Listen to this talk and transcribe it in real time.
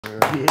Yes,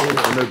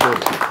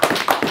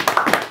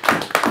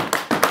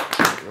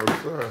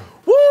 sir.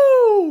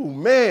 Woo,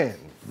 man.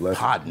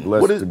 Podding.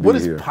 What is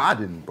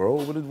podding,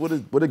 bro?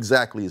 What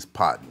exactly is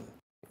podding?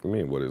 I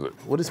mean, what is it?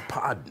 What is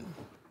podding?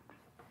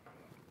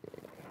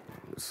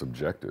 It's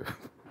subjective.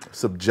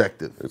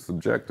 Subjective. It's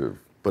subjective.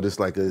 But it's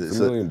like it's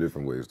a million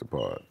different ways to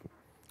pod.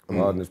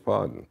 Podding is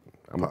podding.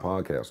 I'm a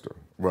podcaster.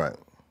 Right.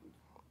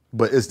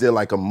 But is there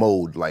like a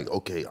mode, like,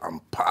 okay, I'm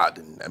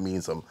podding. That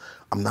means I'm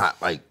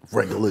not like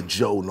regular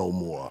Joe no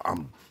more.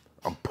 I'm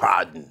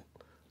podding.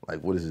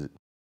 Like, what is it?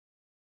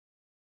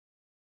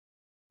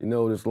 You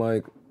know, it's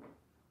like,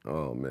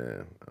 oh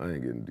man, I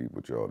ain't getting deep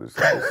with y'all. This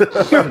no,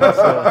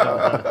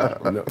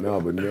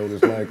 but you know,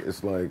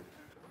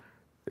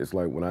 it's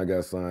like when I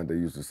got signed, they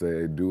used to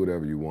say, hey, do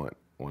whatever you want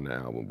on the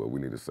album, but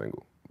we need a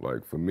single.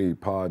 Like for me,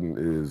 podding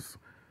is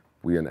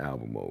we in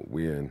album mode.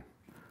 We in,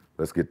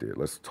 let's get there.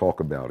 Let's talk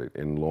about it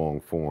in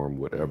long form,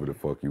 whatever the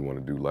fuck you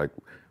want to do. Like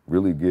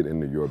really get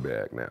into your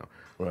bag now.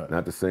 Right.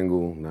 Not the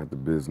single, not the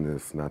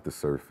business, not the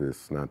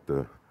surface,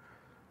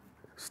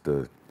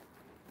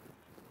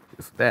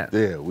 it's that.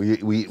 Yeah, we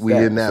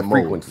in that mode.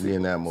 Frequency. We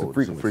in that mode.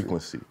 It's a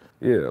frequency.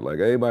 Yeah, like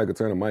everybody could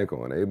turn a mic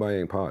on. Everybody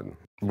ain't podding.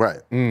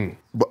 Right.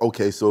 But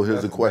okay, so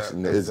here's the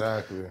question: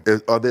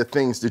 are there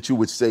things that you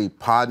would say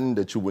podding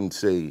that you wouldn't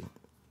say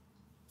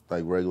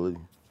like regularly?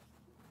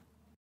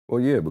 Well,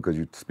 yeah, because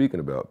you're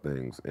speaking about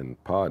things in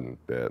podding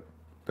that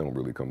don't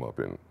really come up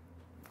in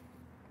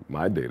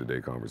my day-to-day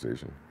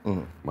conversation.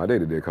 My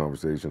day-to-day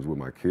conversations with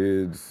my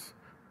kids,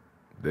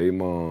 they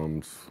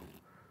moms,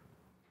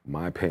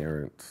 my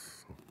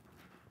parents,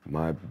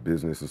 my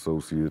business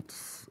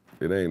associates.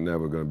 It ain't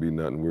never gonna be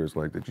nothing where it's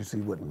like, did you see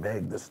what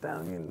Meg Thee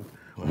Stallion,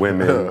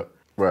 women?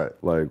 Right.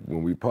 Like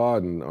when we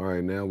podding, all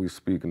right, now we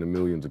speaking to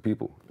millions of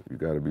people. You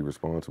gotta be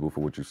responsible for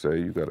what you say.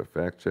 You gotta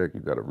fact check, you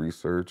gotta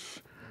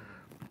research.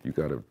 You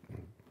gotta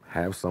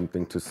have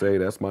something to say.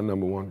 That's my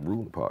number one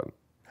rule of podding.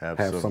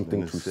 Have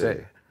something to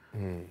say.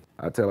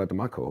 I tell that to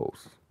my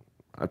co-hosts.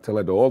 I tell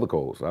that to all the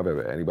co-hosts I've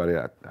ever, anybody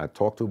I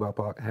talk to about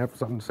pod, have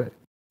something to say.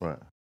 Right.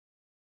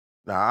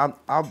 Now,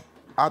 I've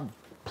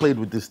played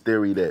with this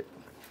theory that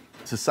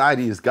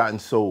society has gotten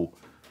so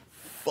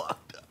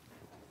fucked up,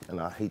 and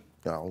I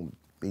don't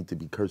need to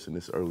be cursing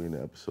this early in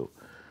the episode,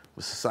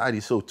 but society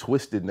is so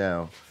twisted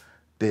now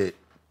that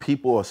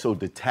people are so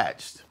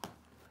detached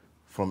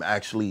from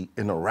actually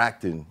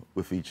interacting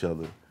with each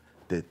other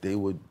that they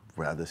would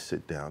rather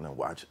sit down and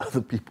watch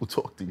other people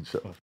talk to each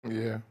other.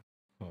 Yeah.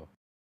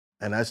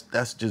 And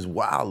that's just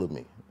wild to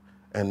me.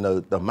 And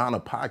the amount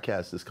of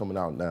podcasts that's coming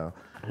out now,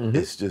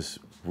 it's just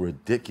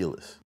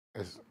ridiculous.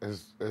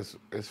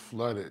 It's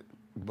flooded.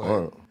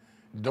 But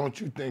don't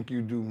you think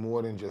you do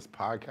more than just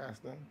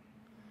podcasting?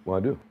 Well, I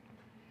do.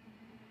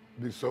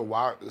 So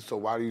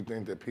why do you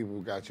think that people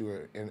got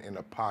you in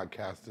a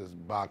podcaster's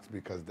box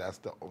because that's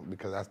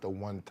the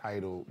one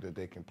title that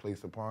they can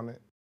place upon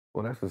it?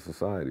 Well, that's a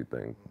society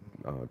thing.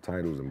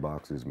 Titles and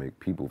boxes make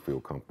people feel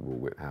comfortable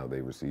with how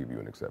they receive you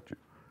and accept you,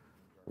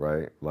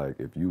 right? Like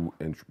if you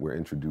were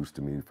introduced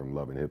to me from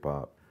Love and Hip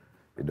Hop,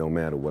 it don't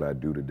matter what I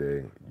do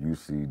today. You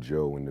see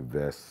Joe in the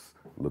vest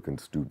looking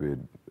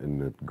stupid in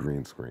the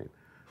green screen.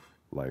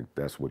 Like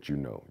that's what you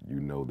know. You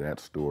know that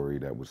story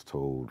that was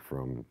told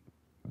from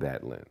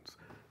that lens.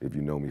 If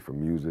you know me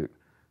from music,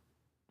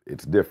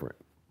 it's different.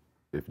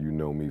 If you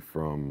know me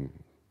from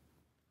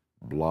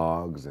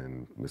blogs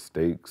and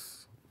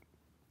mistakes,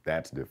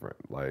 that's different.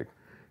 Like,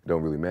 it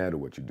don't really matter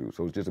what you do.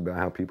 So it's just about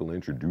how people are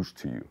introduced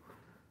to you.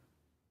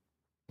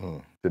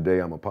 Today,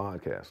 I'm a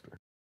podcaster.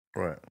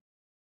 Right.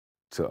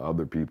 To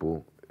other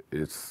people,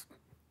 it's,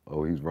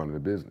 oh, he's running a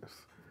business.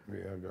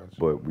 Yeah, I got you.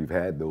 But we've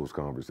had those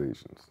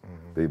conversations.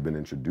 They've been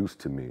introduced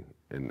to me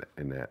in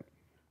that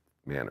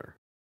manner.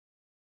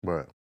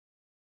 Right.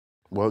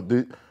 Well,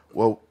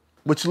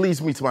 which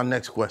leads me to my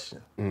next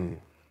question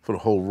for the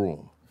whole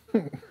room.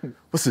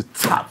 What's the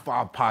top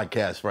 5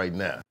 podcast right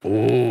now?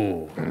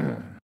 Ooh.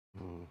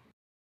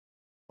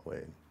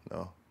 Wait,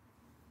 no.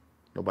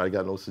 Nobody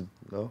got no?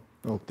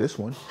 Oh, this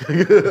one. I'm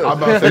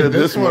about to say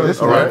this one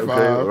is all right. top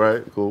Okay, 5. all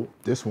right, cool.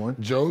 This one.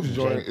 Joe's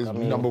joint is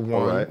number 1.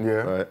 All right,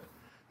 Yeah. all right.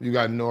 You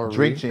got Nori.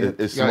 Drink Champ.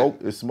 It's smoke.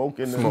 It's smoke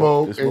in there.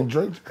 Smoke and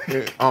drink.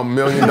 $1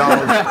 million.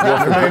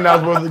 $1 million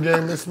worth of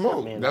game is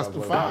smoke. That's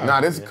the 5. Nah,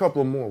 there's a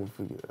couple more.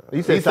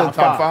 You said He said top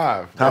top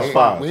 5. 5. Top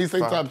 5. When he say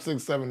top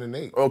 6, 7, and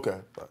 8.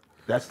 Okay.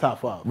 That's top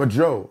 5. But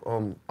Joe,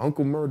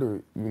 Uncle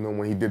Murder, you know,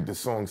 when he did the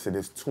song, said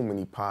there's too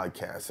many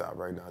podcasts out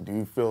right now. Do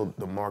you feel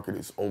the market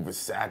is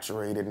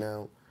oversaturated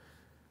now?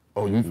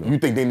 Or you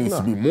think there needs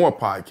to be more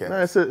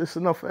podcasts? No, it's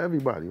enough for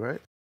everybody,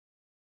 right?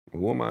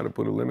 Who am I to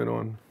put a limit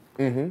on?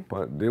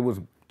 But there was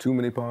too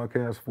many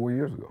podcasts 4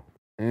 years ago.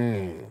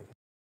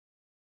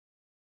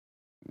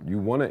 You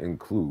want to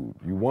include,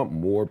 you want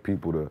more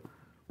people to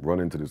run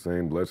into the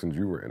same blessings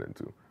you ran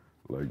into.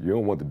 Like, you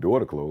don't want the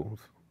door to close.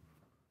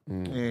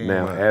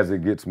 Now, as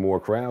it gets more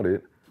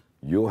crowded,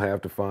 you'll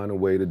have to find a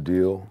way to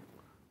deal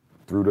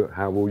through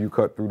how will you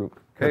cut through the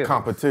chaos? The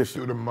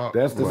competition. Shoot 'em up.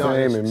 That's the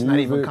same in It's music. not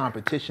even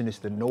competition, it's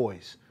the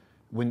noise.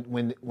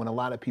 when a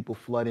lot of people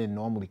flood in,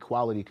 normally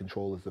quality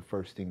control is the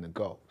first thing to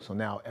go. So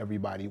now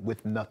everybody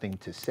with nothing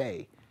to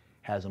say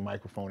has a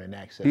microphone and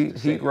access to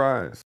say. Heat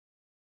rise.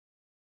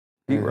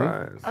 Heat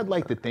rise. I'd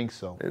like to think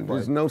so. And but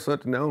there's no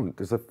such no.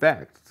 It's a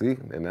fact. See,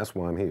 and that's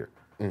why I'm here.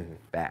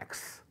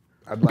 Facts.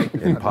 I'd like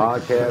to In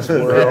podcast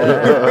world,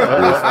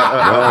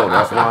 no,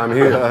 that's why I'm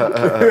here.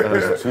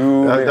 There's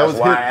too many. That's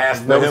why I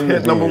asked him to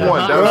be number here.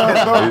 one.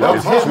 That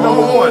was hit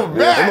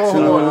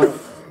number one.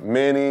 Too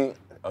many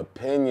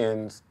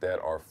opinions that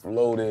are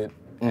floated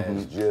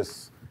as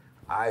just,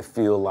 I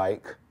feel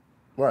like,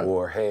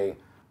 or hey,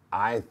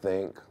 I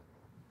think,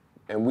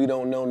 and we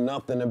don't know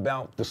nothing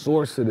about the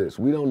source of this.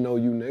 We don't know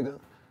you, nigga.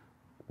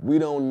 We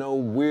don't know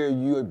where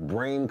your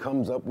brain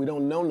comes up. We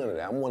don't know none of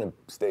that. I want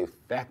to stay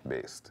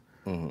fact-based.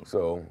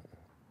 So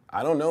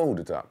I don't know who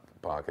the top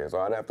podcasts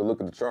are. I'd have to look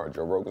at the chart.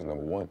 Joe Rogan's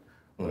number one.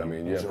 But I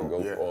mean, you have to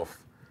go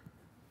off.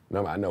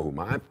 No, I know who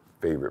my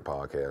favorite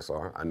podcasts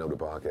are. I know the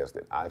podcasts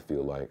that I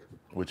feel like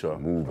Which are?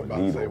 move a I'm about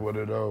to say, needle. what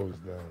are those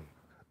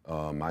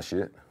then? My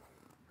shit.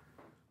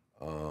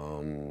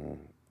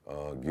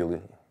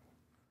 Gilly.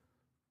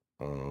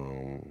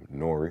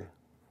 Nori.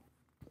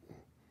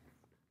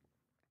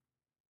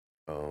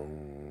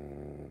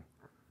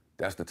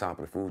 That's the top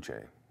of the food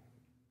chain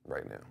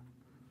right now.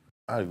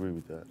 I agree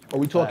with that. Are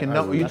we talking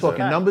numbers? Are you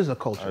talking numbers or I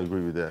culture?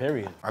 agree with that.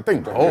 Period. I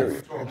think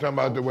Period. both. I'm talking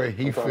about the way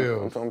he I'm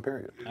feels. talking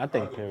period. I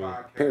think period.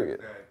 Period.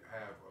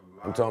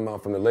 I'm talking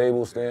about from the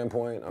label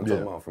standpoint. I'm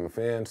talking about from a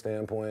fan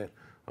standpoint.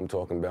 I'm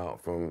talking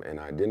about from an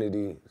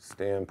identity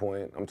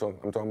standpoint. I'm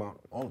talking about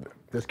all of it.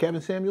 Does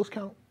Kevin Samuels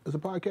count as a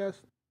podcast?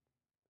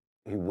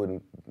 He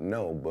wouldn't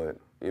know, but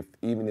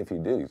even if he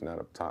did, he's not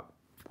a top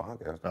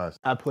podcast.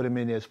 I put him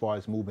in there as far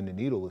as moving the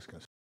needle is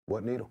concerned.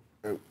 What needle?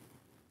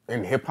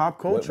 In hip hop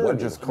culture What or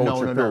just needle?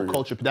 culture? No, period?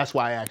 culture. That's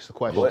why I asked the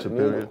question. What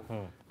needle?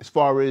 As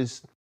far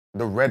as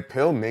The Red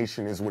Pill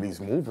Nation is what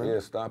he's moving. Yeah,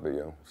 stop it,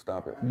 yo.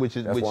 Stop it. That's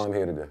which- why I'm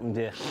here today.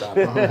 Yeah. Stop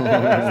it.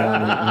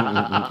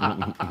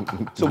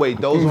 so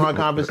wait, those aren't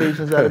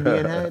conversations that are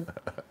being had.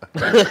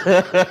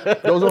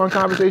 Those aren't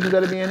conversations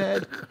that are being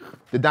had.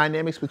 The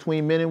dynamics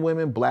between men and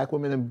women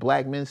and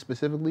black men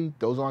specifically,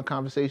 those aren't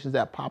conversations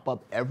that pop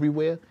up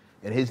everywhere,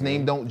 and his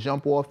name don't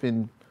jump off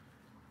in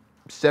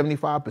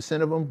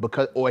 75% of them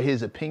or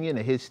his opinion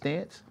or his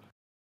stance.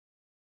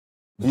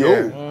 Yeah,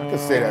 I can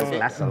say that.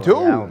 That's a Dude.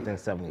 I don't think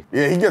 70.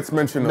 Yeah, he gets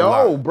mentioned a No,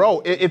 lot.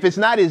 bro. If it's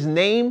not his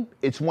name,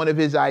 it's one of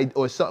his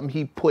or something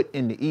he put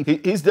in the ether.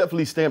 He's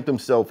definitely stamped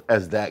himself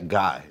as that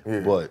guy,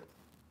 but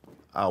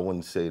I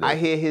wouldn't say that. I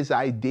hear his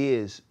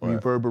ideas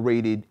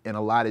reverberated in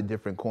a lot of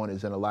different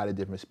corners, in a lot of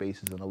different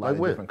spaces, in a lot Like of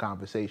where? different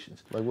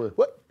conversations. Like where?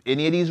 What?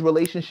 Any of these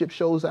relationship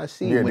shows I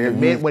see, Yeah, when, they're the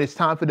men, used- when it's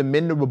time for the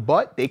men to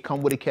rebut, they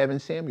come with a Kevin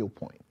Samuel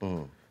point.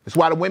 Mm. That's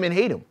why the women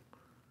hate him.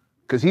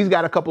 Because he's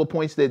got a couple of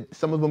points that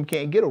some of them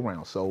can't get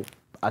around. So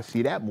I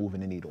see that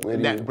moving the needle.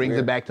 And that brings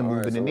it back to all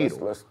right, moving the so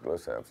needle.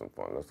 Let's have some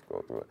fun. Let's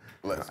go through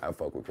it. I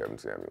fuck with Kevin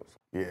Samuels.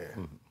 Yeah.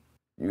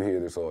 You hear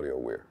this audio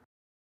where?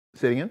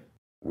 Say it again?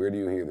 Where do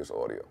you hear this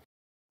audio?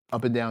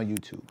 Up and down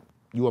YouTube.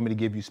 You want me to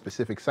give you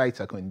specific sites?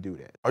 I couldn't do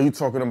that. Are you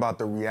talking about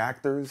the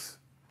reactors?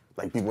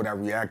 Like people that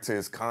react to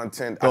his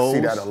content? I see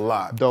that a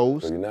lot. So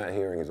Those. you're not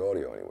hearing his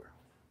audio anywhere.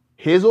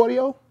 His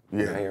audio?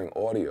 You're not Yeah. hearing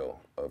audio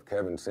of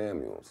Kevin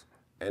Samuels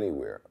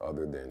anywhere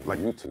other than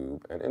YouTube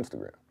and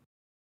Instagram.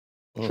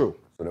 True.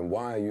 So then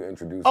why are you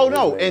introducing? Oh his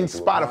no, name and into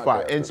a Spotify.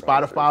 podcast And or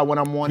Spotify when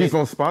I'm on He's it.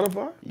 on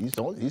Spotify? He's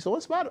on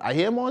Spotify. I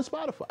hear him on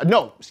Spotify.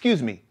 No,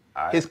 excuse me.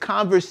 His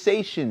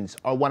conversations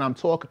are what I'm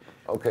talking.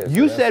 Okay, so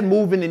You that's- said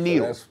moving the so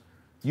needle. that's-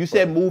 You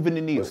said moving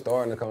the But needle.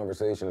 starting the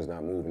conversation is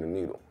not moving the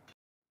needle.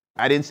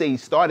 I didn't say he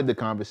started the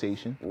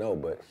conversation. No,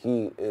 but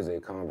he is a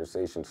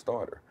conversation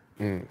starter.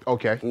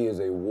 Okay. He is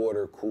a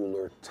water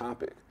cooler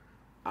topic.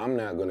 I'm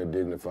not going to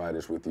dignify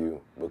this with you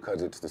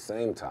because it's the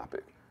same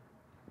topic.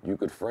 You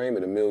could frame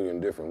it a million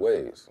different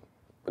ways,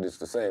 but it's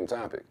the same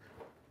topic.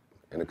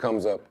 And it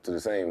comes up to the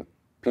same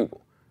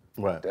people.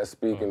 Right. That's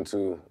speaking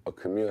to a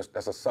community,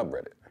 that's a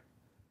subreddit.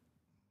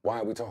 Why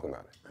are we talking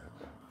about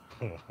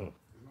it?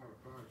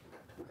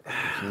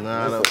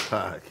 Not a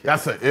podcast.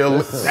 That's an ill.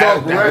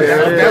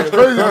 That's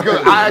crazy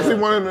because I actually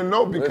wanted to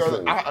know because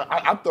Listen,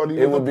 I thought he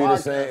was It would be a the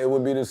podcast. same. It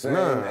would be the same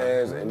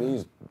as, and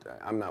these.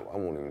 I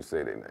won't even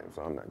say their names,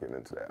 so I'm not getting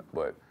into that.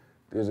 But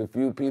there's a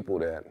few people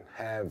that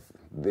have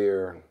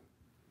their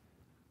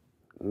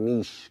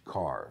niche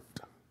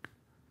carved,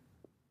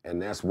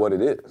 and that's what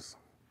it is.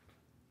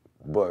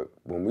 But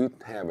when we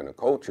having a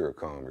culture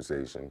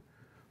conversation,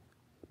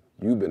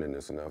 you've been in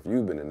this enough.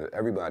 You've been in it.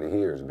 Everybody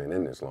here has been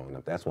in this long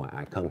enough. That's why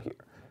I come here.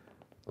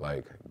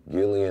 Like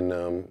Gilly and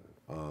them.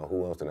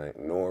 Who else tonight?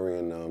 Nori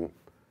and them.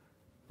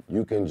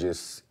 You can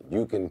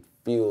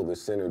feel the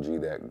synergy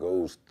that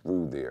goes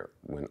through there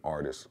when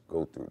artists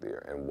go through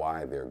there and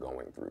why they're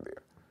going through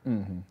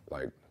there.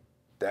 Like,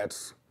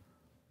 that's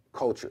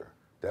culture.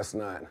 That's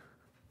not,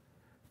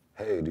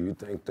 hey, do you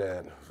think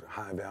that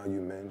high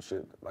value men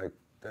should, like,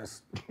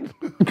 that's.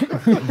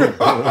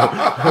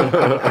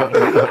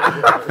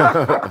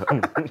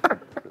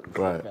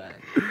 Right.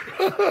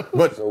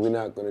 But so we're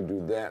not gonna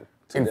do that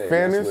In today.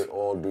 fairness, That's with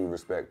all due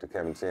respect to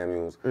Kevin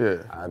Samuels.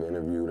 Yeah. I've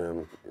interviewed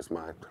him. It's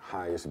my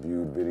highest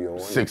viewed video on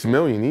 6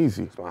 million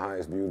easy. It's my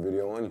highest viewed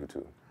video on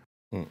YouTube.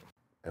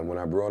 And when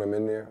I brought him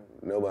in there,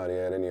 nobody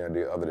had any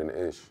idea other than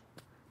Ish.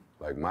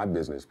 Like my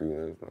business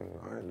being,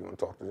 all right, you want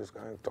to talk to this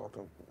guy? Talk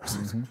to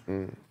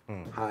him.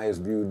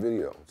 Highest viewed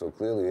video. So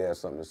clearly he has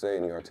something to say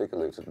and he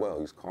articulates it well.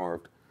 He's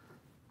carved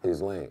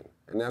his lane.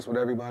 And that's what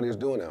everybody is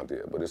doing out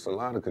there. But it's a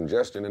lot of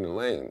congestion in the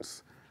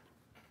lanes.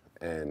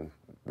 And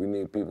we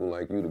need people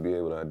like you to be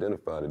able to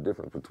identify the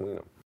difference between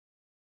them.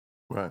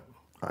 Right.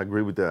 I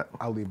agree with that.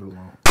 I'll leave it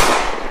alone.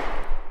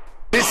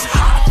 It's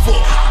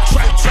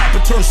Hoffa,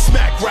 trapper turn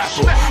smack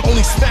rapper.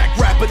 Only smack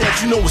rapper that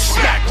you know is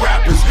smack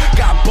rappers.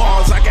 Got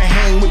bars, I can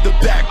hang with the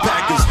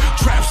backpackers.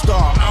 Trap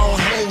star, I don't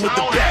hang with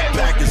the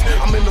backpackers.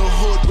 I'm in the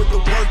hood with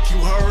the work,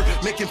 you heard.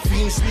 Making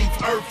fiends leave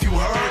earth, you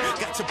heard.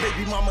 Got your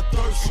baby mama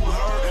thirst, you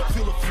heard.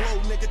 Feel the flow,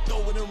 nigga,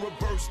 throw it in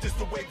reverse. This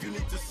the wave you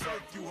need to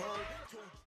surf, you heard.